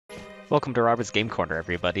Welcome to Robert's Game Corner,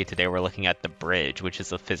 everybody. Today we're looking at The Bridge, which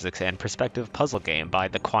is a physics and perspective puzzle game by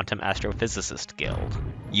the Quantum Astrophysicist Guild.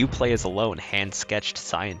 You play as a lone, hand-sketched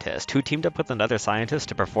scientist who teamed up with another scientist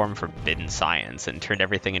to perform forbidden science and turned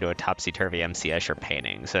everything into a topsy-turvy MC Escher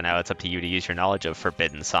painting. So now it's up to you to use your knowledge of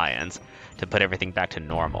forbidden science to put everything back to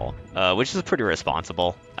normal, which is pretty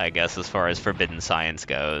responsible, I guess, as far as forbidden science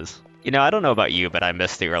goes. You know, I don't know about you, but I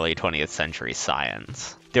miss the early 20th century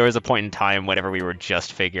science. There was a point in time whenever we were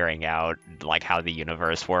just figuring out, like, how the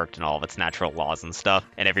universe worked and all of its natural laws and stuff,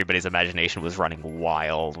 and everybody's imagination was running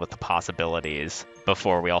wild with the possibilities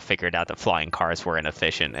before we all figured out that flying cars were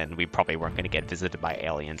inefficient and we probably weren't going to get visited by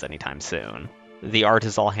aliens anytime soon. The art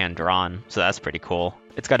is all hand-drawn, so that's pretty cool.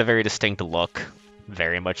 It's got a very distinct look,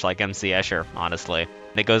 very much like MC Escher, honestly.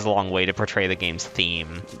 And it goes a long way to portray the game's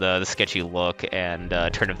theme. The sketchy look and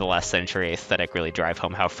turn of the last century aesthetic really drive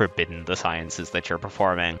home how forbidden the science is that you're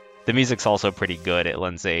performing. The music's also pretty good. It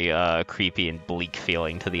lends a creepy and bleak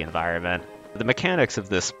feeling to the environment. The mechanics of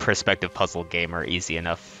this perspective puzzle game are easy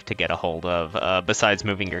enough to get a hold of. Besides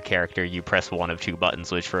moving your character, you press one of two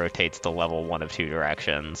buttons, which rotates the level one of two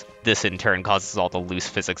directions. This in turn causes all the loose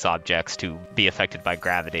physics objects to be affected by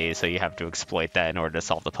gravity, so you have to exploit that in order to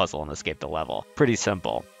solve the puzzle and escape the level. Pretty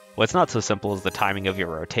simple. What's not so simple is the timing of your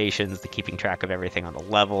rotations, the keeping track of everything on the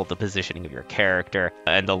level, the positioning of your character,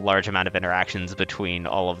 and the large amount of interactions between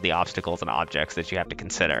all of the obstacles and objects that you have to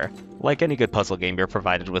consider. Like any good puzzle game, you're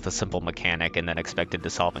provided with a simple mechanic and then expected to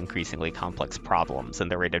solve increasingly complex problems,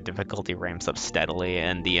 and the rate of difficulty ramps up steadily,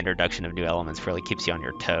 and the introduction of new elements really keeps you on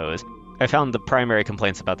your toes. I found the primary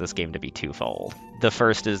complaints about this game to be twofold. The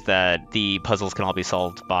first is that the puzzles can all be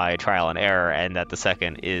solved by trial and error, and that the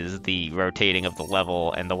second is the rotating of the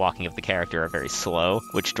level and the walking of the character are very slow,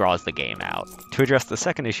 which draws the game out. To address the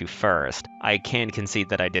second issue first, I can concede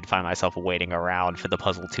that I did find myself waiting around for the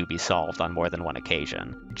puzzle to be solved on more than one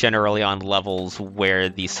occasion. Generally on levels where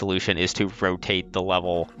the solution is to rotate the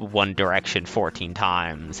level one direction 14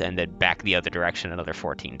 times and then back the other direction another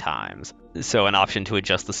 14 times. So an option to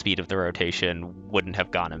adjust the speed of the rotation wouldn't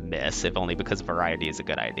have gone amiss, if only because variety is a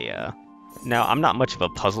good idea. Now, I'm not much of a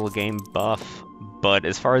puzzle game buff, but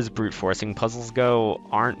as far as brute forcing puzzles go,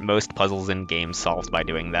 aren't most puzzles in games solved by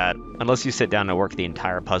doing that? Unless you sit down and work the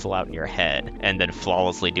entire puzzle out in your head, and then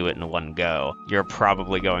flawlessly do it in one go, you're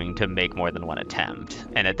probably going to make more than one attempt,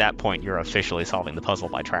 and at that point you're officially solving the puzzle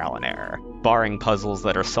by trial and error. Barring puzzles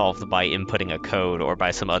that are solved by inputting a code or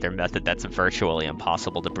by some other method that's virtually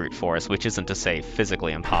impossible to brute force, which isn't to say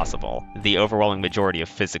physically impossible, the overwhelming majority of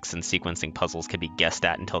physics and sequencing puzzles can be guessed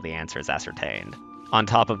at until the answer is ascertained. On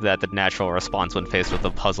top of that, the natural response when faced with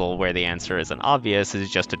a puzzle where the answer isn't obvious is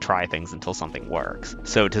just to try things until something works.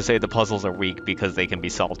 So to say the puzzles are weak because they can be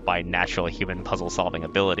solved by natural human puzzle-solving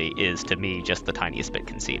ability is, to me, just the tiniest bit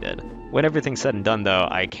conceited. When everything's said and done, though,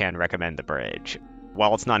 I can recommend The Bridge.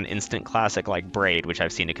 While it's not an instant classic like Braid, which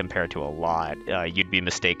I've seen it compared to a lot, you'd be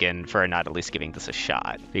mistaken for not at least giving this a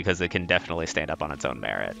shot, because it can definitely stand up on its own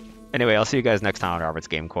merit. Anyway, I'll see you guys next time on Robert's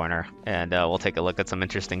Game Corner, and we'll take a look at some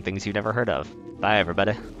interesting things you've never heard of. Bye,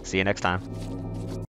 everybody. See you next time.